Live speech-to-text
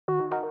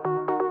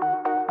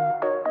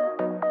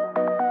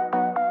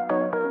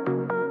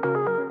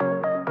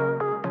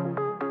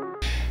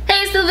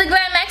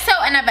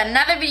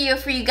another video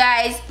for you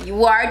guys. You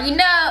already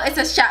know it's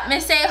a Shop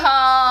Missa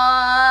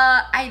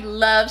haul. I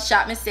love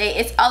Shop Missa.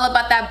 It's all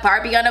about that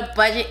Barbie on a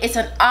budget. It's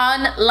an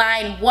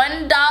online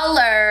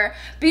 $1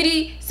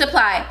 beauty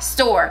supply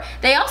store.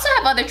 They also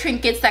have other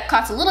trinkets that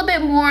cost a little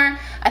bit more.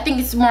 I think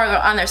it's more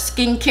on their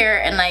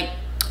skincare and like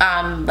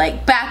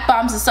bath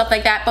bombs and stuff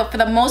like that, but for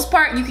the most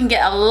part you can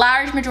get a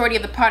large majority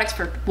of the products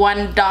for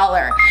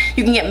 $1.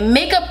 You can get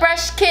makeup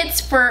brush kits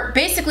for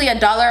basically $1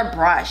 a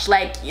brush.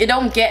 Like, you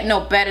don't get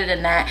no better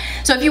than that.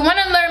 So if you want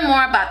to learn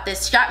more about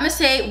this Shop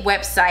Missa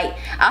website,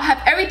 I'll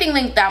have everything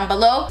linked down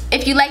below.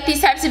 If you like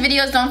these types of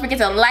videos, don't forget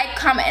to like,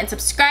 comment, and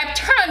subscribe.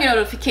 Turn on your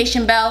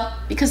notification bell,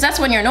 because that's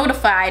when you're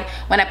notified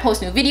when I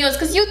post new videos,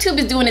 because YouTube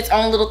is doing its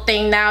own little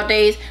thing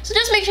nowadays. So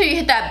just make sure you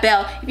hit that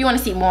bell if you want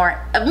to see more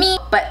of me.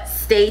 But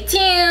stay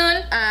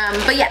tuned.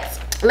 But yes,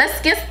 let's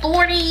get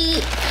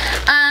started.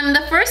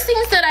 The first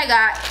things that I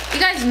got, you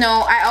guys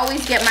know I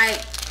always get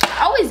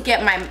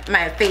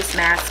my face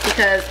mask,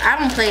 because I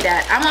don't play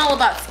that. I'm all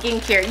about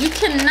skincare. You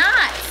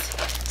cannot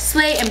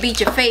slay and beat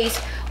your face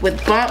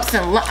with bumps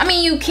and I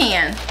mean, you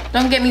can,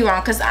 don't get me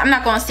wrong, because I'm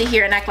not going to sit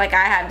here and act like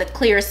I have the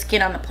clearest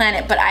skin on the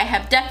planet, but I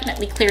have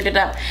definitely cleared it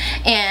up,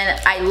 and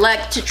I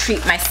like to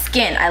treat my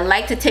skin. I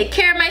like to take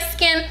care of my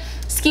skin.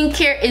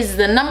 Skincare is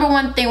the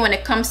 #1 thing when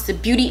it comes to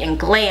beauty and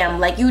glam.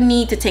 Like, you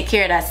need to take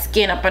care of that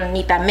skin up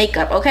underneath that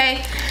makeup,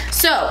 okay?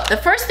 So the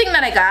first thing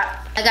that I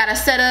got a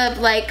set of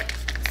like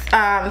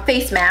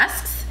face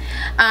masks.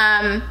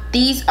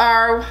 These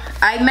are,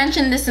 I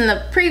mentioned this in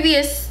the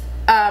previous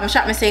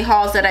Shop Missa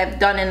hauls that I've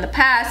done in the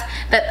past,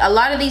 that a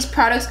lot of these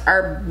products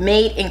are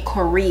made in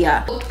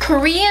Korea.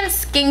 Korean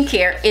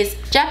skincare is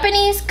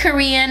Japanese,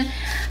 Korean,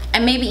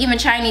 and maybe even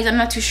Chinese. I'm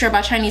not too sure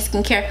about Chinese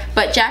skincare,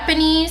 but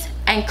Japanese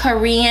and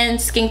Korean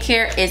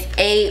skincare is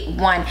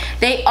A1.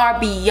 They are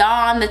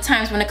beyond the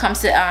times when it comes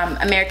to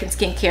American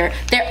skincare.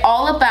 They're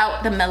all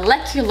about the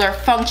molecular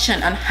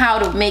function on how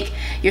to make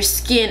your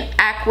skin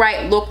act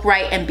right, look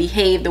right, and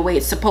behave the way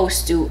it's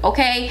supposed to,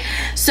 okay?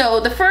 So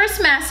the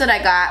first mask that I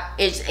got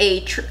is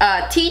a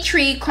Tea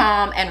Tree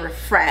Calm and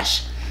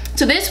Refresh.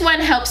 So this one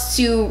helps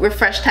to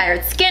refresh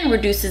tired skin,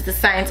 reduces the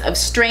signs of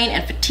strain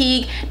and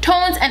fatigue,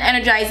 tones and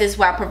energizes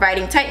while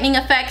providing tightening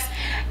effects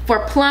for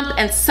plump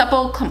and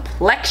supple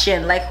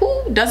complexion. Like,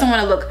 who doesn't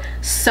want to look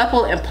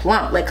supple and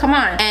plump? Like, come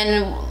on.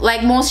 And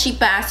like most sheet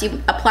masks,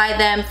 you apply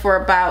them for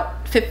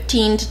about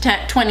 15 to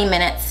 20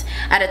 minutes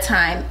at a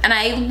time. And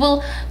I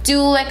will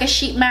do like a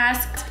sheet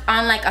mask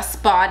on like a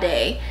spa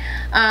day.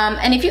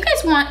 And if you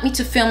guys want me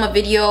to film a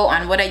video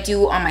on what I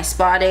do on my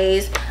spa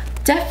days,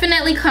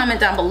 definitely comment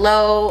down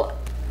below.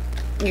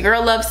 Your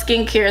girl loves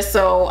skincare,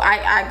 so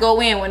I go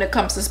in when it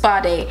comes to spa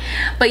day.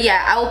 But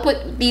yeah, I will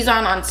put these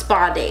on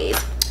spa days.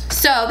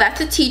 So that's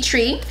a tea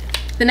tree.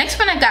 The next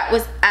one I got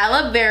was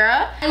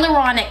Vera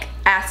Hyaluronic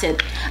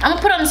acid. I'm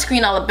gonna put on the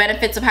screen all the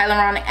benefits of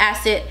hyaluronic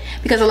acid,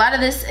 because a lot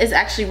of this is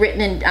actually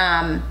written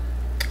in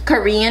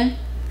Korean.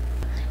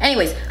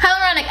 Anyways,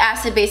 hyaluronic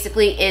acid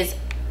basically is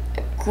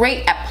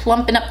great at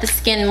plumping up the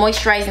skin,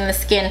 moisturizing the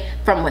skin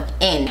from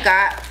within.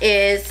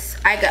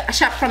 I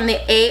shop from the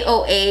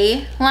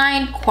AOA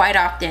line quite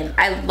often.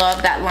 I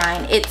love that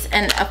line. It's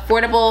an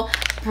affordable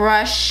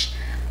brush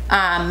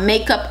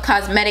makeup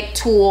cosmetic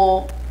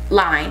tool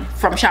line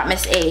from Shop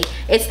Missa.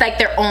 It's like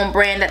their own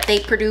brand that they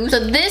produce. So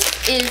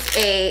this is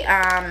a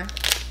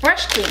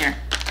brush cleaner.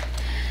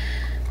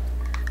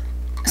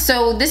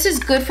 So this is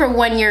good for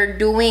when you're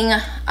doing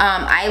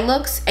eye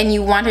looks and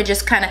you want to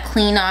just kind of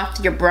clean off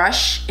your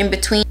brush in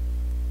between.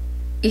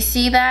 You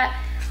see that?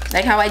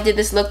 Like how I did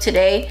this look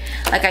today.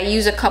 Like, I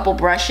use a couple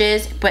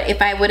brushes, but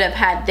if I would have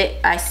had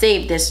I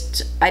saved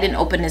this, I didn't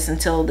open this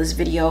until this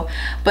video,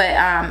 but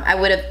I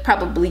would have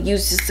probably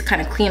used this to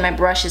kind of clean my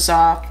brushes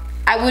off.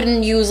 I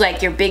wouldn't use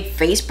like your big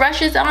face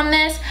brushes on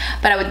this,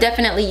 but I would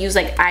definitely use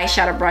like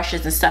eyeshadow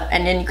brushes and stuff,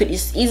 and then you could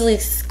just easily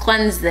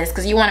cleanse this,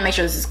 because you want to make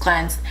sure this is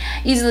cleansed.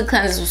 Easily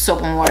cleanses with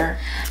soap and water.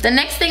 The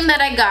next thing that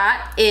I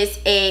got is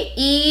a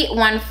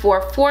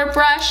E144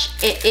 brush.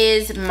 It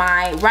is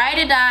my Ride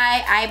or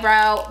Die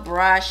eyebrow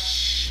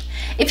brush.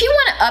 If you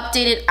want an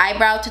updated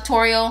eyebrow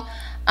tutorial,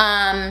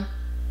 I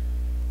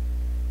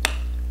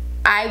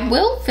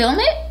will film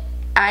it.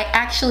 My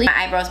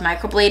eyebrows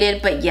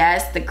microbladed, but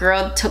yes, the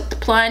girl took the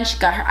plunge,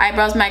 got her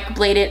eyebrows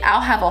microbladed. I'll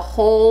have a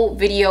whole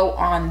video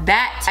on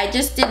that. I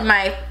just did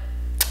my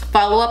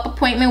follow-up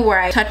appointment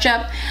where I touch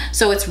up,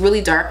 so it's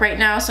really dark right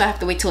now, so I have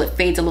to wait till it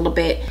fades a little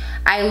bit.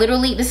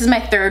 This is my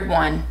third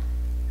one,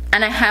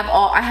 and I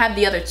have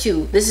the other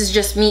two. This is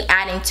just me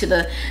adding to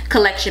the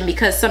collection,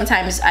 because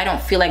sometimes I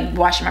don't feel like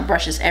washing my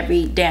brushes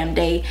every damn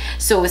day,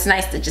 so it's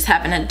nice to just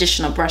have an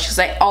additional brush, because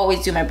I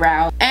always do my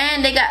brows.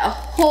 And they got a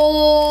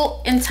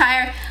whole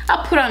entire,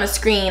 I'll put on a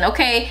screen,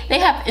 okay? They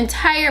have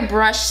entire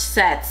brush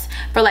sets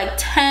for like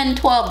 10,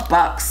 12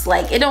 bucks.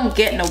 Like, it don't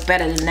get no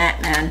better than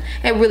that, man.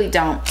 It really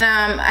don't.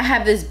 I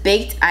have this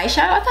baked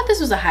eyeshadow. I thought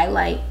this was a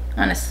highlight,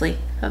 honestly.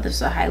 I thought this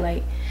was a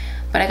highlight.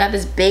 But I got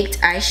this baked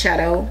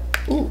eyeshadow.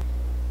 Ooh.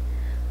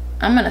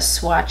 I'm gonna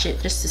swatch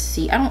it just to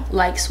see. I don't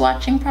like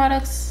swatching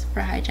products,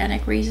 for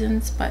hygienic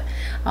reasons, but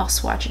I'll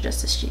swatch it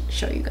just to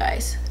show you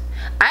guys.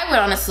 I would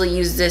honestly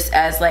use this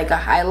as like a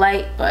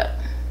highlight, but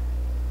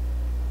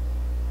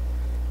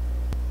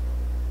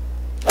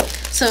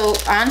so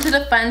on to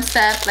the fun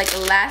stuff. Like the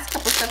last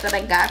couple stuff that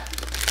I got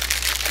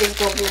is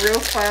gonna be real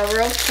fun,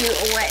 real cute,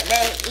 what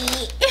they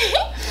eat.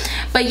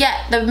 But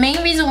yeah, the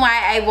main reason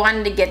why I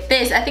wanted to get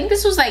this, I think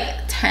this was like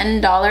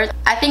 $10.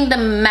 I think the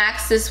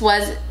max this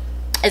was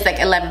is like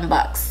 11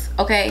 bucks.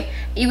 Okay,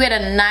 you get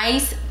a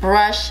nice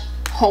brush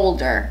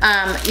holder.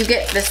 You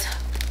get this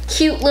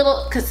cute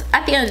little, because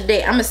at the end of the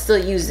day I'm gonna still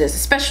use this,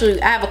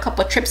 especially I have a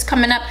couple of trips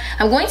coming up.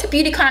 I'm going to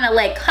BeautyCon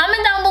LA.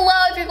 Comment down below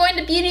if you're going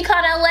to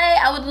BeautyCon LA.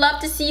 I would love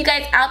to see you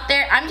guys out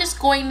there. I'm just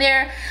going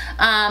there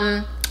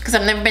because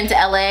I've never been to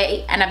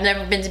LA and I've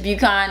never been to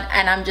BeautyCon,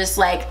 and I'm just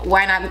like,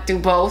 why not do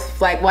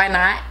both? Like, why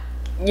not,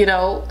 you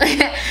know?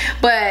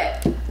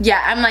 But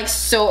yeah, I'm like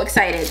so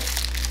excited.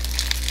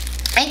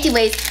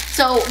 Anyways,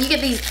 so you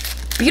get these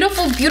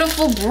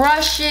beautiful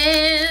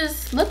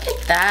brushes. Look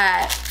at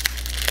that.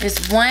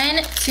 There's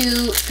 1,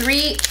 2,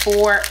 3,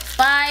 4,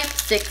 5,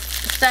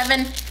 6,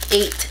 7,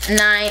 8,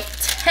 9,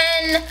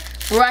 10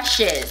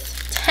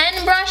 brushes.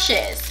 10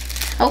 brushes.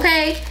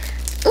 Okay.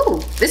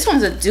 Ooh, this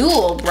one's a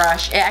dual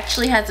brush. It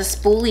actually has a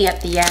spoolie at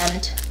the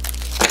end.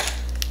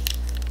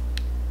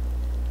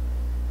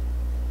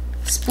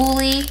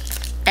 Spoolie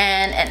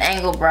and an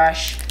angle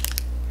brush.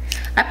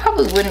 I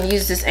probably wouldn't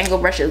use this angle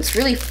brush. It looks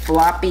really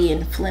floppy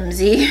and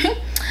flimsy.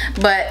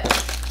 But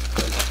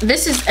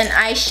this is an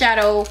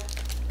eyeshadow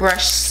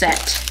brush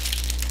set.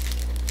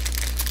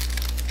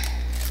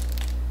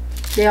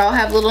 They all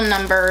have little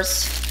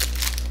numbers.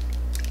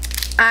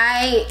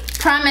 I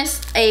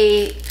promised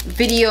a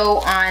video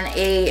on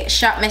a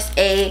Shop Miss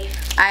A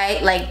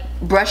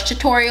brush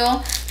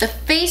tutorial. The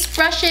face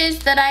brushes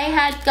that I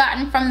had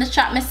gotten from the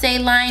Shop Miss A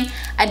line,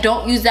 I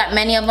don't use that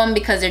many of them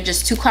because they're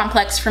just too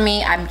complex for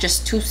me. I'm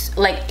just too,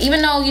 like,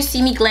 even though you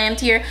see me glammed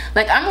here,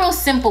 like, I'm real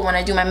simple when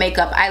I do my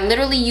makeup. I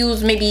literally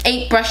use maybe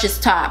 8 brushes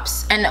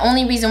tops, and the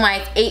only reason why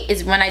it's 8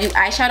 is when I do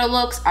eyeshadow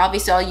looks.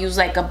 Obviously I'll use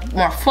like a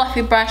more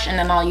fluffy brush, and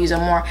then I'll use a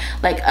more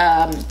like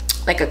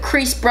a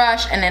crease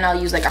brush, and then I'll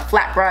use like a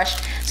flat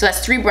brush. So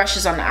that's 3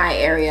 brushes on the eye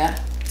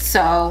area.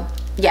 So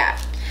yeah.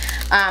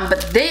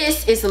 But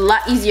this is a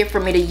lot easier for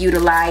me to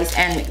utilize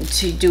and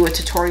to do a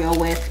tutorial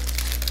with,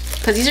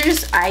 because these are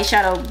just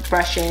eyeshadow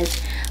brushes.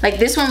 Like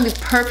this one would be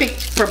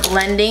perfect for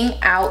blending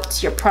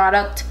out your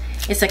product.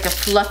 It's like a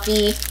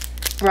fluffy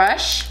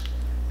brush.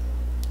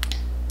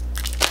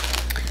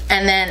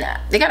 And then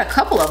they got a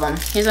couple of them.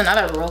 Here's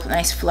another real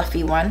nice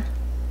fluffy one.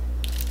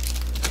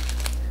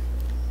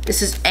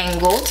 This is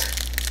angled.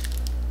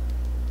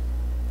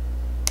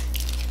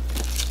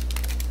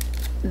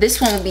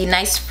 This one would be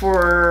nice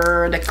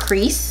for the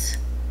crease.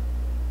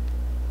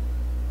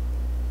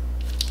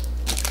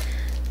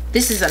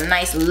 This is a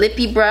nice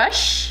lippy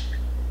brush.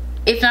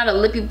 If not a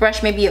lippy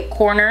brush, maybe a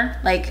corner,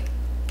 like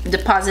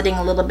depositing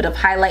a little bit of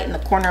highlight in the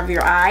corner of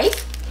your eye.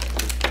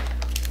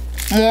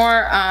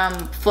 More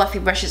fluffy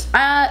brushes.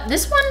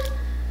 This one,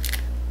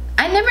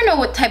 I never know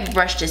what type of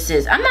brush this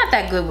is. I'm not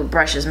that good with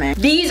brushes, man.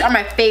 These are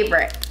my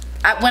favorite.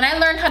 When I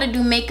learned how to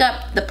do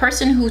makeup, the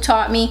person who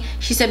taught me,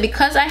 she said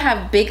because I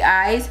have big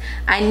eyes,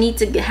 I need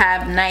to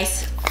have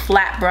nice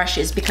flat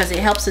brushes because it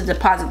helps to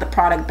deposit the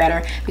product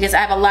better, because I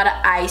have a lot of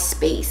eye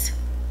space.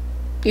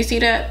 You see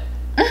that?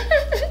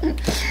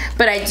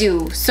 But I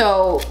do.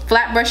 So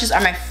flat brushes are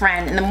my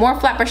friend, and the more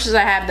flat brushes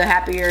I have, the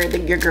happier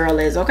your girl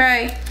is,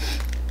 okay?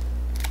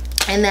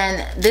 And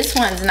then this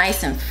one's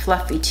nice and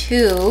fluffy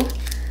too.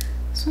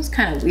 This one's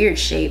kind of weird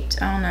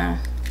shaped. I don't know.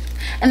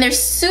 And they're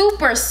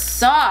super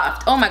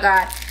soft. Oh my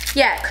god.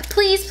 Yeah,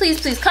 please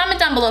comment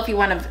down below if you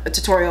want a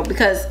tutorial,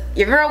 because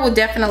your girl will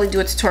definitely do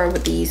a tutorial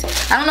with these.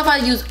 I don't know if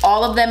I'll use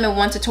all of them in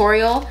one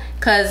tutorial,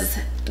 because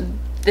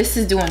this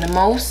is doing the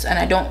most and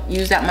I don't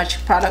use that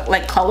much product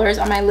like colors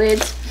on my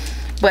lids,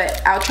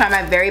 but I'll try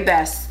my very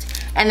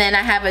best. And then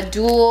I have a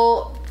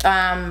dual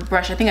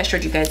brush. I think I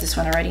showed you guys this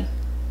one already.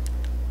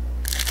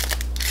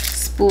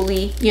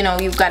 Spoolie. You know,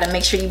 you've got to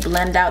make sure you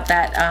blend out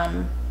that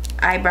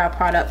eyebrow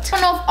product. I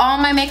don't know if all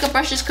my makeup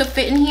brushes could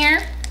fit in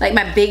here, like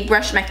my big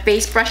brush, my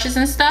face brushes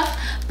and stuff,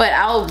 but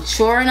I'll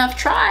sure enough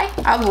try.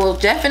 I will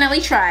definitely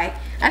try.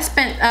 I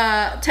spent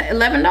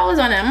 $11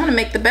 on it. I'm gonna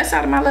make the best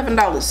out of my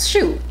 $11.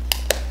 Shoot.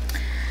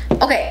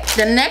 Okay,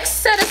 the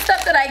next set of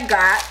stuff that I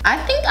got, I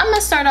think I'm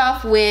gonna start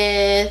off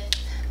with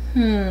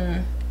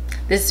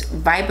this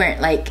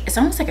vibrant, like it's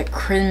almost like a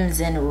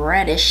crimson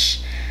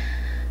reddish.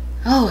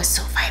 Oh, it's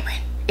so vibrant.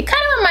 It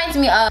kind of reminds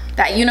me of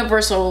that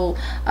universal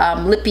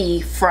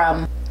lippy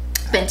from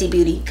Fenty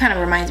Beauty. Kind of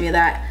reminds me of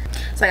that.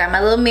 So I got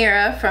my little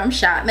mirror from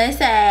Shop Miss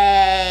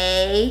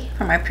A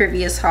from my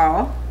previous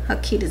haul. How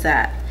cute is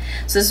that?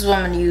 So this is what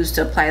I'm going to use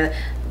to apply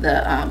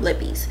the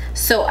lippies.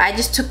 So I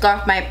just took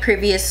off my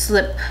previous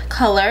lip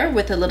color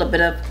with a little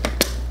bit of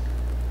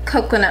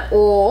coconut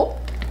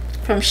oil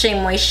from Shea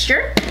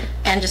Moisture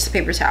and just a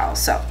paper towel.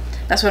 So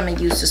that's what I'm going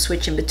to use to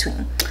switch in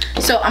between.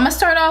 So I'm going to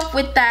start off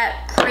with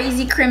that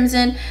crazy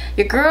crimson.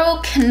 Your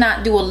girl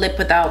cannot do a lip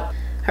without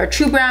her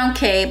True Brown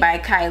K by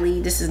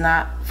Kylie. This is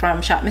not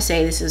from Shop Misse,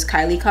 this is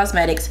Kylie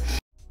Cosmetics.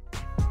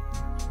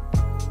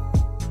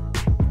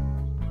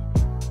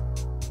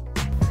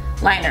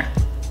 Liner.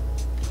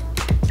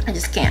 I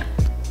just can't.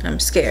 I'm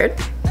scared.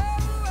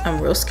 I'm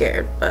real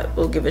scared, but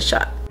we'll give it a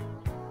shot.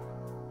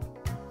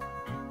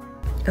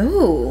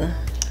 Ooh,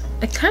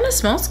 it kind of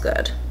smells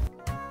good.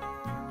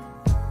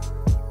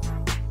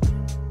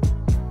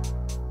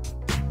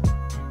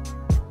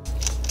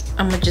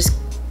 I'm gonna just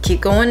keep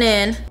going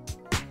in.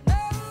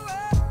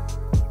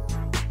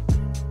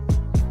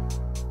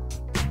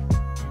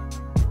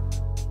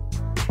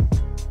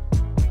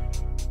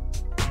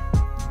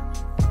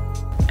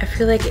 I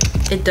feel like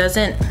it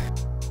doesn't,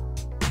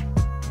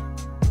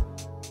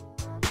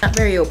 not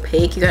very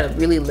opaque. You gotta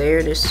really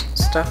layer this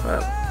stuff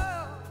up.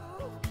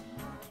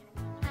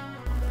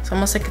 It's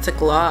almost like it's a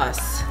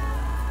gloss.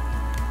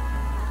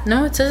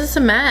 No, it says it's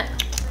a matte.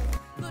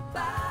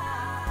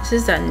 This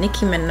is that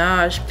Nicki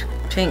Minaj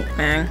pink,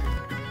 man.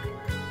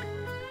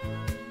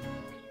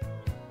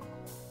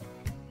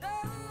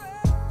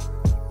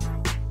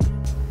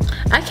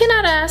 I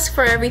cannot ask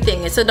for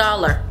everything. It's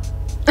 $1.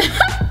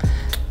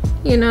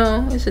 You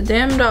know, it's a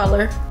damn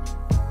 $1.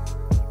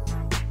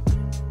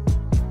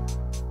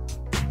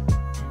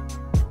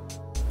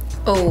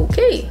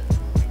 Okay.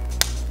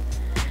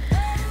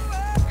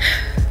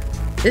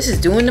 This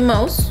is doing the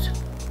most.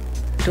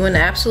 Doing the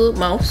absolute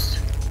most.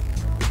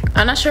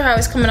 I'm not sure how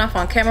it's coming off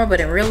on camera, but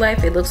in real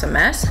life, it looks a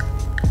mess.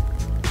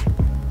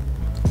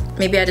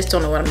 Maybe I just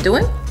don't know what I'm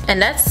doing.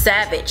 And that's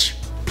Savage.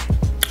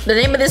 The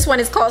name of this one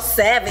is called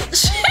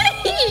Savage.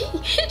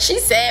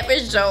 She's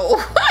savage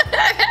though.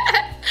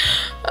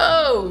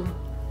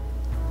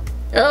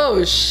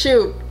 Oh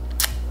shoot.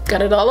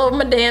 Got it all over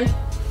my damn.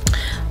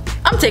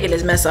 I'm taking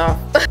this mess off.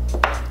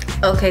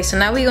 Okay, so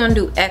now we're gonna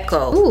do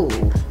Echo.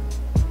 Ooh.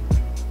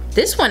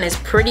 This one is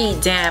pretty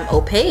damn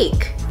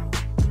opaque.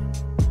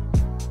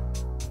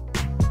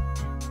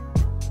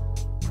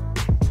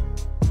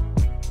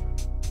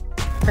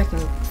 If I can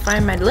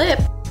find my lip.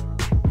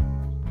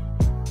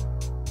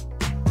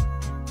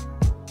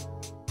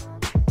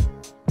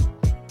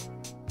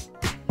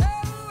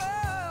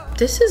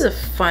 This is a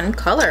fun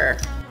color.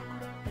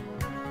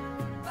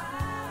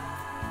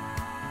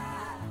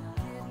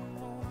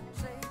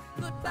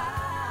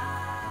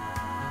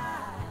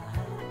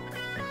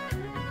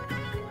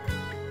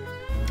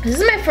 This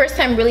is my first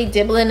time really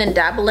dibbling and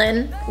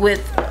dabbling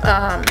with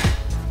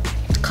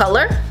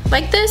color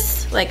like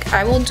this. Like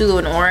I will do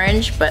an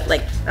orange, but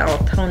like I'll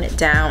tone it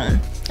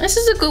down. This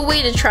is a good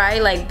way to try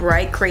like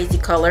bright, crazy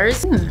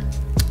colors.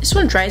 This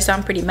one dries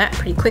down pretty matte,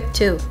 pretty quick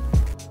too.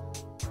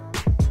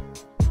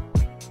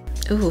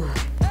 Ooh,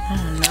 I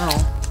don't know.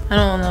 I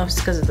don't know if it's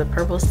because of the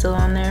purple still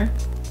on there.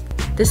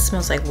 This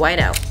smells like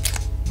whiteout.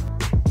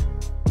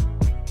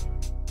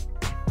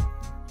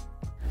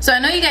 So I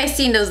know you guys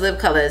seen those lip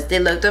colors. They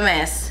looked a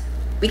mess.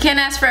 We can't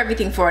ask for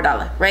everything for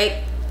 $1,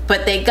 right?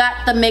 But they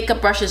got the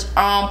makeup brushes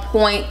on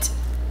point.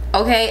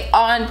 Okay,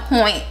 on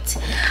point.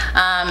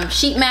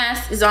 Sheet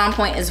mask is on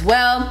point as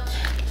well.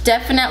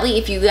 Definitely,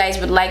 if you guys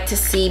would like to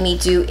see me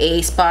do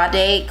a spa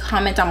day,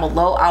 comment down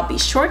below. I'll be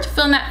sure to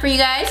film that for you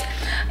guys.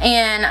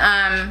 And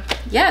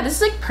yeah,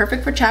 this is like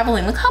perfect for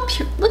traveling. Look how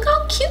cute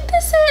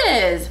this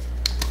is.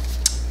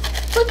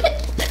 Look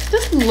at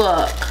this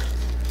look.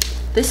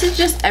 This is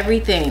just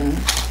everything.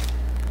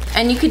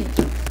 And you could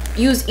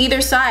use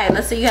either side.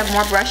 Let's say you have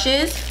more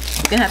brushes.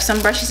 You can have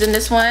some brushes in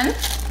this one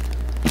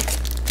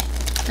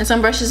and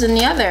some brushes in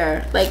the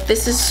other. Like,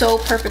 this is so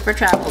perfect for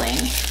traveling.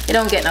 It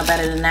don't get no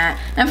better than that.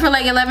 And for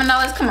like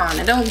 $11, come on,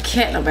 it don't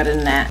get no better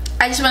than that.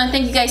 I just want to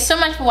thank you guys so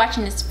much for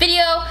watching this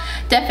video.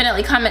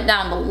 Definitely comment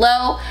down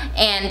below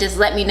and just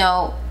let me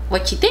know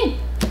what you think.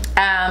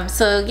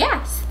 So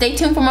yeah, stay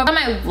tuned for more on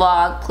my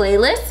vlog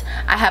playlist.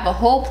 I have a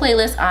whole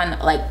playlist on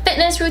like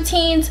fitness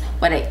routines,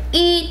 what I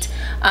eat,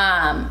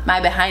 my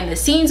behind the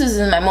scenes. This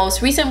is my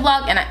most recent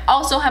vlog, and I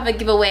also have a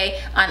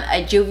giveaway on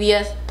a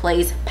Juvia's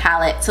Place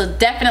palette. So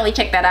definitely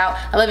check that out.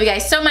 I love you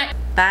guys so much.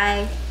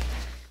 Bye.